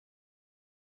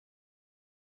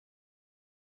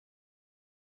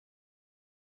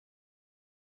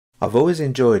I've always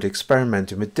enjoyed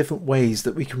experimenting with different ways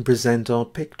that we can present our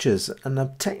pictures, and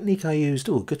a technique I used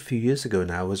a good few years ago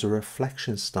now was a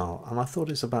reflection style, and I thought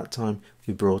it's about time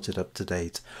we brought it up to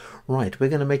date. Right, we're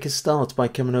going to make a start by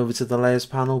coming over to the layers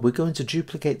panel. We're going to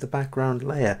duplicate the background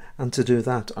layer, and to do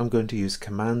that I'm going to use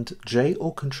Command J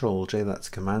or Control J. That's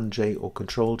Command J or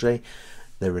Control J.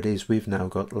 There it is, we've now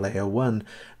got layer 1.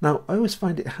 Now I always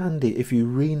find it handy if you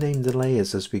rename the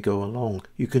layers as we go along.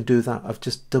 You can do that. I've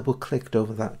just double clicked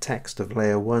over that text of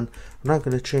layer 1 and I'm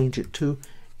going to change it to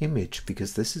image,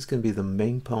 because this is going to be the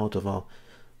main part of our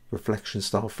reflection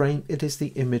style frame. It is the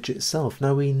image itself.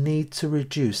 Now we need to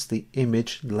reduce the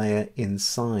image layer in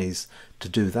size. To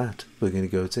do that, we're going to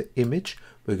go to image,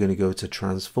 we're going to go to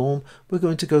transform, we're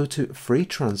going to go to free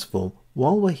transform.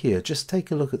 While we're here, just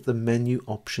take a look at the menu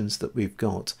options that we've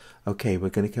got. Okay, we're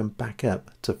going to come back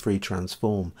up to free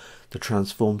transform. The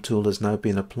transform tool has now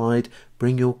been applied.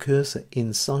 Bring your cursor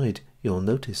inside. You'll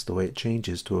notice the way it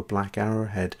changes to a black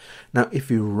arrowhead. Now if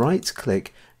you right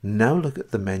click, now look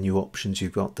at the menu options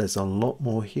you've got. There's a lot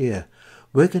more here.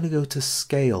 We're going to go to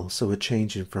scale, so we're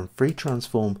changing from free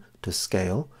transform to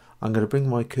scale. I'm going to bring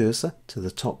my cursor to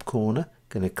the top corner,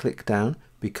 going to click down.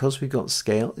 Because we've got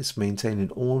scale, it's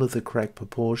maintaining all of the correct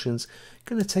proportions.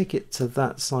 Going to take it to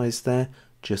that size there,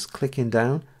 just clicking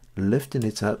down, lifting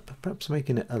it up, perhaps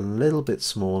making it a little bit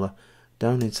smaller,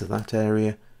 down into that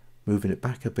area, moving it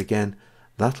back up again.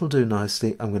 That'll do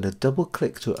nicely. I'm going to double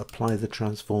click to apply the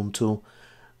transform tool.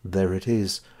 There it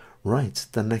is. Right,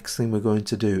 the next thing we're going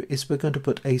to do is we're going to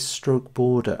put a stroke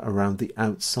border around the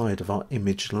outside of our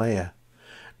image layer.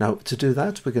 Now to do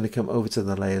that, we're going to come over to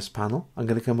the layers panel. I'm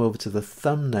going to come over to the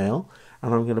thumbnail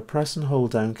and I'm going to press and hold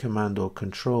down Command or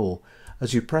Control.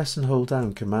 As you press and hold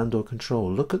down Command or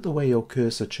Control, look at the way your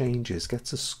cursor changes,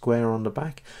 gets a square on the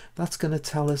back. That's going to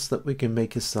tell us that we can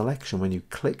make a selection when you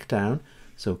click down.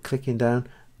 So clicking down,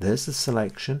 there's the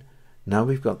selection. Now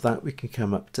we've got that, we can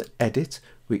come up to edit.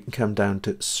 We can come down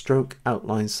to stroke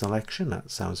outline selection.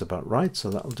 That sounds about right, so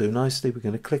that'll do nicely. We're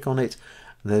going to click on it.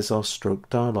 There's our stroke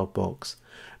dialog box.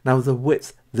 Now the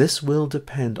width, this will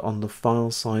depend on the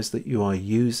file size that you are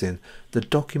using. The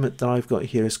document that I've got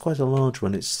here is quite a large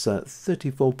one. It's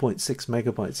 34.6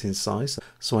 megabytes in size,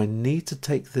 so I need to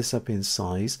take this up in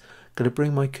size. I'm going to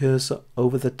bring my cursor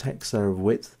over the text there of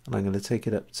width and I'm going to take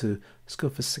it up to, let's go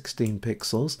for 16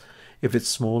 pixels. If it's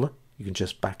smaller, you can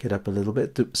just back it up a little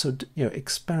bit. So you know,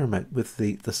 experiment with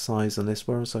the size on this.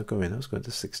 Where was I going? I was going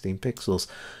to 16 pixels.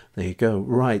 There you go.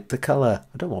 Right, the color.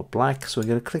 I don't want black, so we're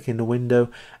going to click in the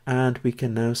window and we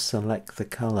can now select the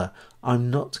color. I'm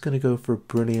not going to go for a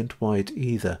brilliant white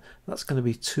either. That's going to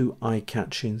be too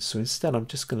eye-catching. So instead, I'm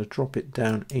just going to drop it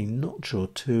down a notch or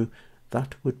two.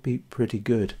 That would be pretty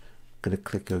good. I'm going to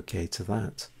click OK to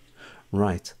that.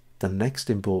 Right, the next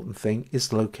important thing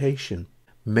is location.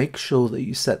 Make sure that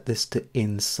you set this to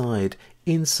inside.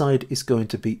 Inside is going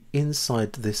to be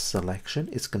inside this selection.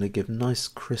 It's going to give nice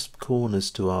crisp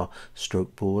corners to our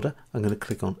stroke border. I'm going to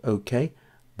click on OK.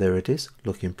 There it is,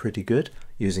 looking pretty good.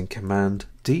 Using Command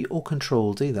D or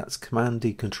Control D, that's Command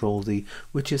D, Control D,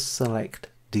 which is select,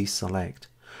 deselect.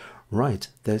 Right,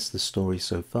 there's the story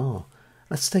so far.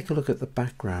 Let's take a look at the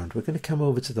background. We're going to come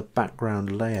over to the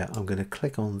background layer. I'm going to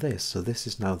click on this. So this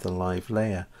is now the live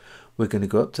layer. We're going to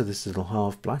go up to this little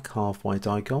half black, half white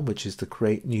icon, which is the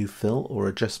create new fill or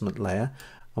adjustment layer.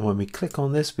 And when we click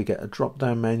on this, we get a drop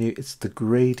down menu. It's the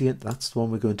gradient. That's the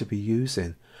one we're going to be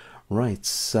using. Right,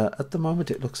 so at the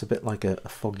moment it looks a bit like a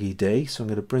foggy day. So I'm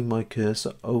going to bring my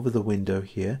cursor over the window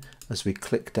here. As we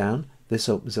click down, this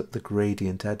opens up the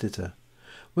gradient editor.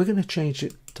 We're going to change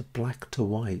it to black to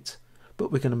white.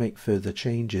 But we're going to make further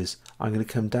changes. I'm going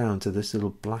to come down to this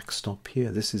little black stop here.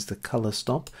 This is the color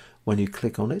stop. When you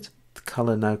click on it, the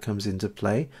color now comes into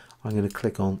play. I'm going to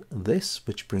click on this,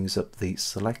 which brings up the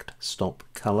select stop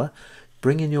color.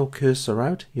 Bringing your cursor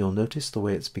out, you'll notice the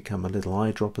way it's become a little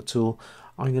eyedropper tool.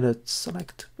 I'm going to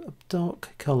select a dark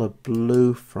color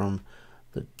blue from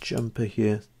the jumper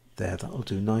here. There, that'll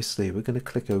do nicely. We're going to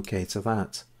click OK to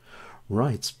that.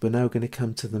 Right, we're now going to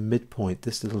come to the midpoint,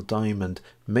 this little diamond.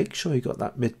 Make sure you got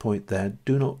that midpoint there.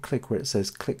 Do not click where it says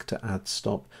click to add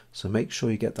stop. So make sure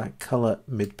you get that color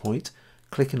midpoint.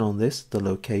 Clicking on this, the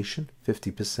location,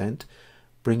 50%.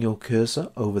 Bring your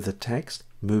cursor over the text,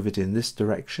 move it in this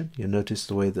direction. You'll notice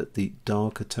the way that the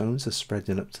darker tones are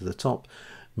spreading up to the top.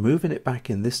 Moving it back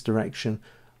in this direction.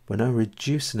 We're now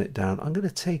reducing it down. I'm going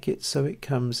to take it so it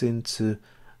comes into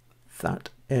that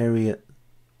area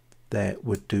there,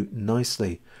 would do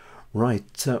nicely.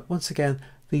 Right, once again,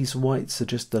 these whites are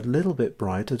just a little bit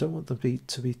bright. I don't want them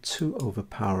to be too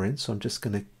overpowering, so I'm just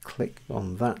going to click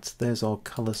on that. There's our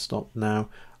color stop now.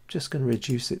 just going to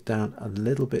reduce it down a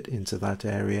little bit into that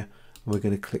area. And we're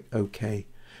going to click OK.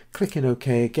 Clicking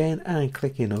OK again and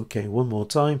clicking OK one more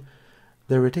time.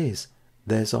 There it is.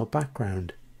 There's our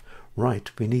background.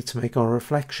 Right, we need to make our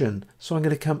reflection. So I'm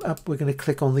going to come up, we're going to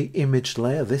click on the image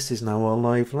layer. This is now our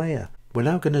live layer. We're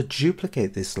now going to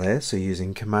duplicate this layer, so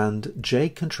using Command J,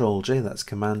 Control J, that's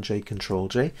Command J, Control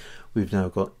J. We've now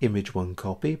got image 1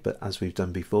 copy, but as we've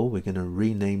done before, we're going to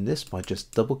rename this by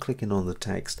just double clicking on the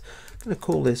text. I'm going to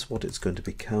call this what it's going to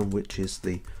become, which is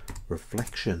the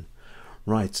reflection.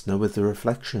 Right, now with the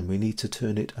reflection, we need to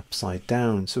turn it upside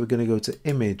down. So we're going to go to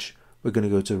Image, we're going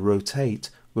to go to Rotate,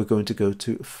 we're going to go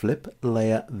to Flip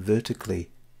Layer Vertically.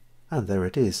 And there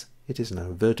it is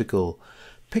now vertical.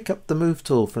 Pick up the Move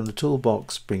tool from the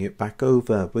toolbox, bring it back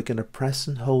over. We're going to press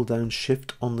and hold down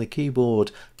Shift on the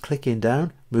keyboard, clicking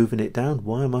down, moving it down.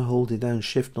 Why am I holding down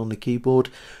Shift on the keyboard?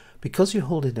 Because you're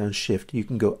holding down Shift, you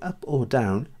can go up or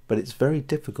down, but it's very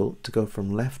difficult to go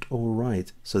from left or right.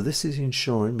 So this is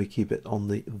ensuring we keep it on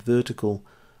the vertical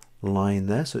line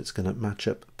there, so it's going to match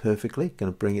up perfectly. Going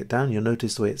to bring it down. You'll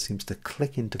notice the way it seems to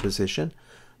click into position.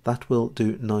 That will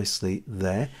do nicely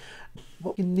there.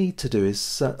 What you need to do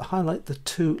is highlight the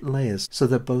two layers so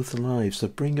they're both live. So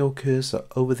bring your cursor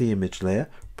over the image layer,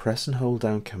 press and hold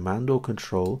down Command or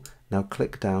Control. Now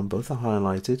click down, both are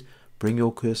highlighted. Bring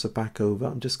your cursor back over.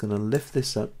 I'm just going to lift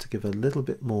this up to give a little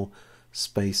bit more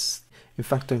space. In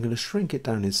fact, I'm going to shrink it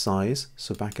down in size.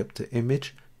 So back up to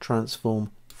Image, Transform,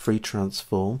 Free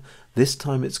Transform. This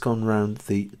time it's gone round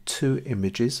the two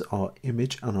images, our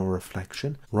image and our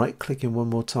reflection. Right clicking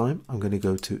one more time. I'm going to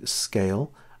go to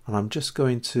Scale. And I'm just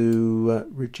going to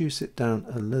reduce it down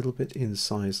a little bit in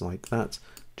size like that,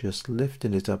 just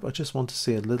lifting it up. I just want to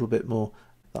see a little bit more.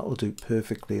 That will do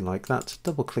perfectly like that.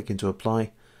 Double clicking to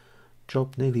apply.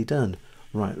 Job nearly done.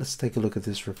 Right, let's take a look at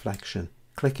this reflection.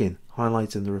 Clicking,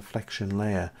 highlighting the reflection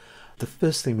layer. The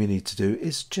first thing we need to do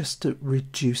is just to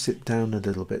reduce it down a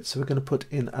little bit. So we're going to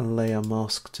put in a layer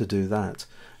mask to do that.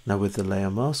 Now with the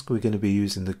layer mask, we're going to be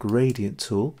using the gradient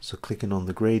tool. So clicking on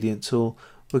the gradient tool,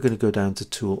 we're going to go down to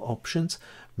Tool Options.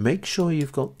 Make sure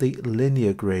you've got the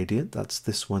linear gradient, that's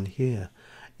this one here.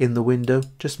 In the window,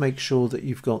 just make sure that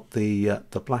you've got the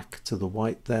black to the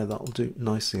white there. That'll do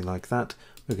nicely like that.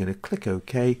 We're going to click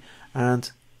OK and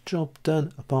job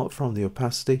done. Apart from the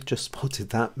opacity, just spotted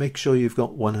that. Make sure you've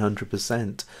got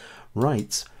 100%.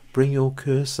 Right, bring your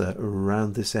cursor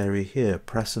around this area here.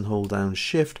 Press and hold down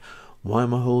Shift. Why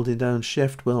am I holding down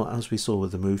Shift? Well, as we saw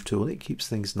with the Move tool, it keeps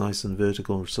things nice and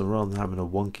vertical. So rather than having a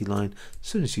wonky line, as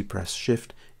soon as you press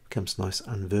Shift, it becomes nice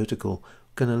and vertical.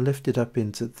 I'm going to lift it up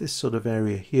into this sort of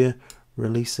area here,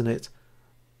 releasing it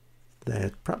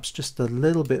there, perhaps just a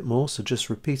little bit more. So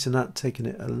just repeating that, taking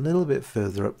it a little bit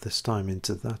further up this time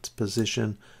into that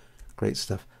position. Great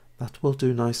stuff. That will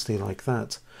do nicely like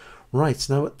that. Right,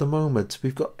 now at the moment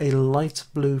we've got a light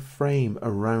blue frame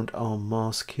around our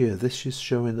mask here. This is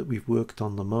showing that we've worked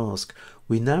on the mask.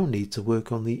 We now need to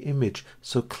work on the image.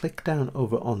 So click down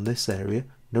over on this area.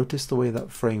 Notice the way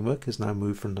that framework has now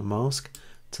moved from the mask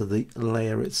to the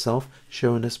layer itself,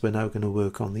 showing us we're now going to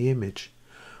work on the image.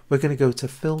 We're going to go to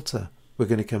Filter. We're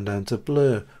going to come down to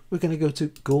Blur. We're going to go to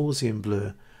Gaussian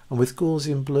Blur. And with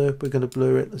Gaussian Blur, we're going to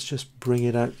blur it. Let's just bring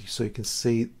it out so you can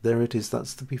see. There it is.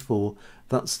 That's the before.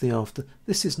 That's the after.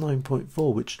 This is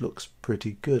 9.4, which looks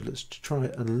pretty good. Let's try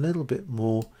it a little bit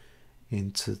more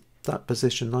into that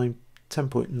position,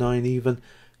 10.9 even.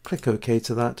 Click OK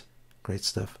to that. Great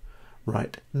stuff.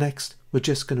 Right, next, we're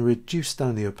just going to reduce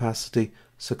down the opacity.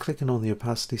 So clicking on the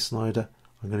opacity slider,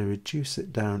 I'm going to reduce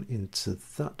it down into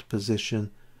that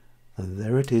position. And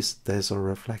there it is. There's our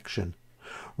reflection.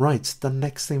 Right, the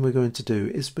next thing we're going to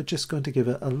do is we're just going to give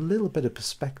it a little bit of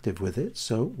perspective with it.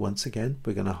 So once again,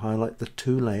 we're going to highlight the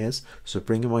two layers. So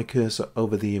bringing my cursor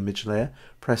over the image layer,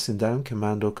 pressing down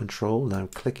Command or Control, now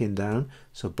clicking down.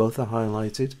 So both are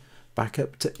highlighted. Back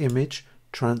up to Image,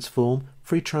 Transform,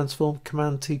 Free Transform,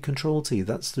 Command T, Control T.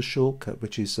 That's the shortcut,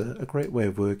 which is a great way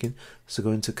of working. So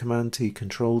go into Command T,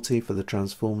 Control T for the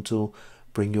Transform tool.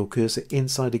 Bring your cursor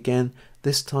inside again,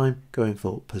 this time going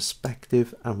for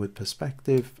perspective, and with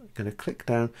perspective, I'm going to click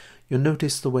down. You'll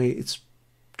notice the way it's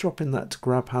dropping that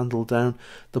grab handle down.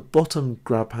 The bottom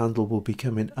grab handle will be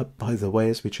coming up, by the way,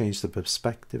 as we change the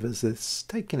perspective, as it's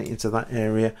taking it into that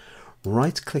area.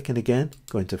 Right clicking again,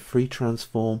 going to Free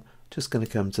Transform, just going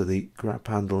to come to the grab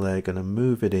handle there, going to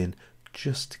move it in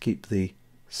just to keep the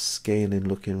scaling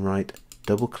looking right.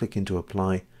 Double clicking to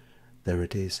apply. There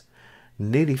it is.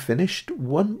 Nearly finished.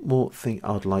 One more thing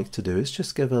I'd like to do is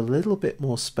just give a little bit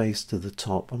more space to the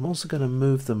top. I'm also going to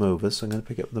move them over, so I'm going to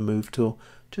pick up the Move tool,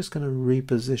 just going to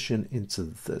reposition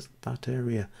into that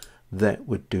area. That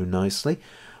would do nicely.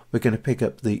 we're going to pick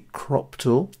up the crop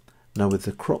tool. Now with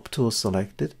the crop tool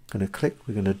selected, going to click,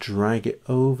 we're going to drag it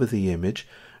over the image.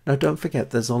 Now don't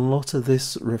forget there's a lot of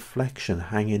this reflection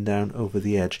hanging down over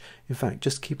the edge. In fact,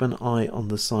 just keep an eye on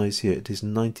the size here. It is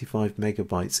 95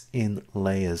 megabytes in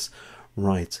layers.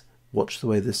 Right, watch the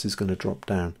way this is going to drop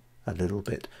down a little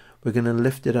bit. We're going to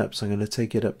lift it up, so I'm going to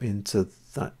take it up into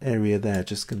that area there,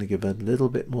 just going to give a little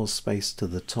bit more space to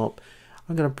the top.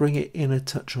 I'm going to bring it in a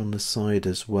touch on the side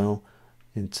as well,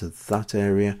 into that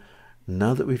area.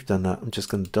 Now that we've done that, I'm just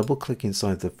going to double click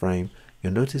inside the frame.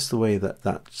 You'll notice the way that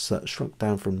that's shrunk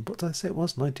down from, what did I say it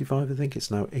was, 95, I think it's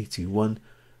now 81.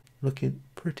 Looking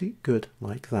pretty good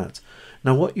like that.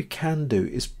 Now what you can do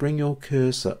is bring your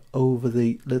cursor over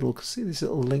the little, see these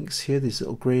little links here, these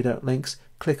little grayed out links,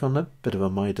 click on them, bit of a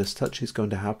Midas touch is going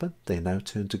to happen, they now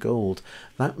turn to gold.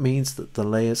 That means that the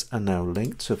layers are now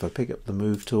linked, so if I pick up the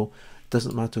move tool, it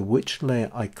doesn't matter which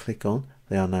layer I click on,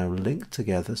 they are now linked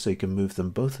together so you can move them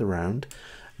both around.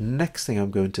 Next thing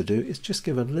I'm going to do is just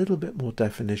give a little bit more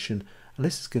definition, and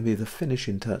this is going to be the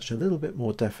finishing touch, a little bit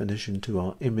more definition to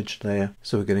our image layer.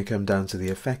 So we're going to come down to the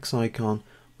effects icon.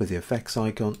 With the effects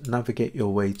icon, navigate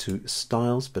your way to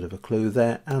styles, bit of a clue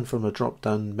there, and from a drop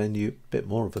down menu, bit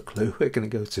more of a clue, we're going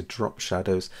to go to drop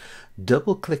shadows,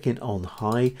 double clicking on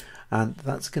high, and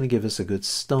that's going to give us a good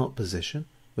start position.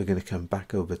 We're going to come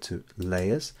back over to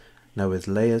layers. Now with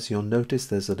layers, you'll notice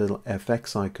there's a little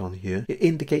FX icon here. It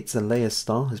indicates a layer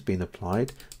style has been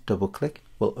applied. Double click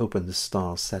will open the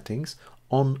style settings.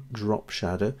 On drop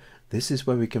shadow, this is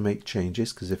where we can make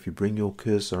changes, because if you bring your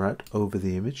cursor out over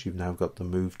the image, you've now got the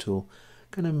move tool.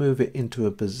 Going to move it into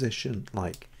a position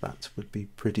like that would be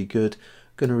pretty good.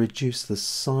 Going to reduce the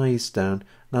size down.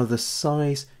 Now the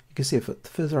size, you can see if the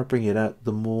further I bring it out,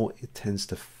 the more it tends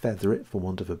to feather it, for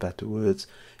want of a better words.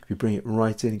 If you bring it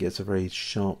right in, it gets a very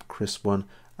sharp, crisp one.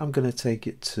 I'm going to take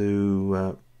it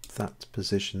to that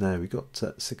position there. We got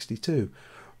 62.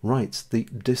 Right, the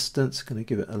distance, going to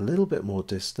give it a little bit more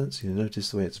distance. You notice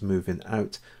the way it's moving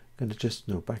out. I'm going to just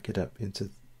back it up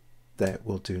into there.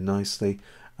 Will do nicely.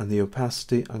 And the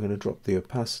opacity, I'm going to drop the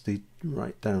opacity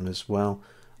right down as well.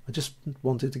 I just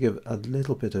wanted to give a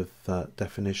little bit of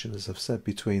definition, as I've said,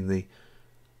 between the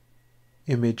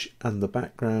image and the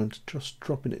background, just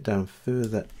dropping it down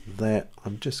further there.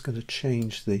 I'm just going to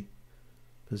change the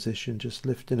position, just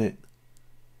lifting it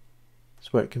so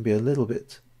where it can be a little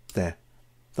bit there.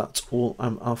 That's all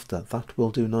I'm after. That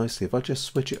will do nicely. If I just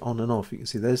switch it on and off, you can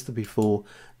see there's the before,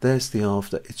 there's the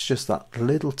after. It's just that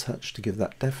little touch to give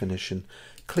that definition.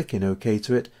 Clicking OK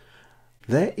to it.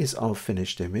 There is our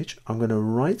finished image. I'm going to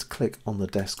right click on the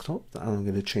desktop and I'm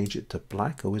going to change it to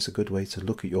black. Always a good way to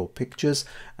look at your pictures.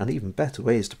 An even better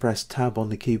way is to press tab on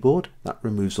the keyboard. That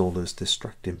removes all those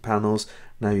distracting panels.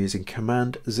 Now using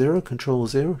Command 0, Control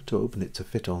 0 to open it to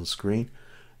fit on screen.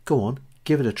 Go on,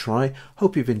 give it a try.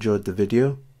 Hope you've enjoyed the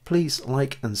video. Please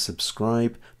like and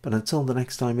subscribe. But until the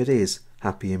next time, it is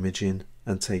happy imaging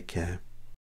and take care.